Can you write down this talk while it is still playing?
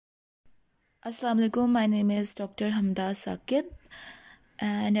Assalamu alaikum. My name is Dr. Hamda Saqib,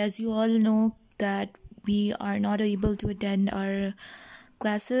 and as you all know that we are not able to attend our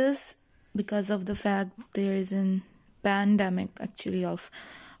classes because of the fact there is a pandemic actually of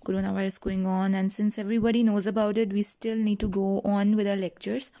coronavirus going on, and since everybody knows about it, we still need to go on with our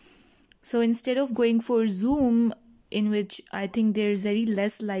lectures. So instead of going for Zoom, in which I think there's very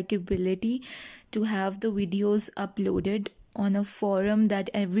less likability to have the videos uploaded on a forum that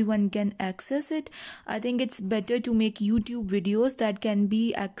everyone can access it, I think it's better to make YouTube videos that can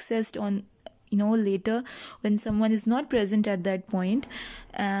be accessed on later when someone is not present at that point.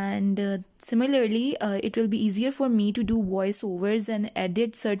 And similarly, it will be easier for me to do voiceovers and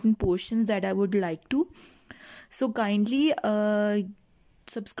edit certain portions that I would like to. So kindly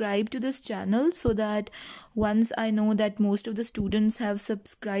subscribe to this channel so that once I know that most of the students have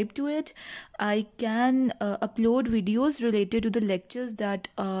subscribed to it, I can upload videos related to the lectures that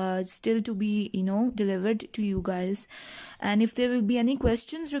are still to be delivered to you guys. And if there will be any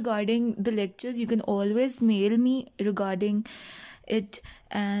questions regarding the lectures, you can always mail me regarding it.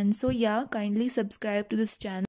 And so yeah, kindly subscribe to this channel.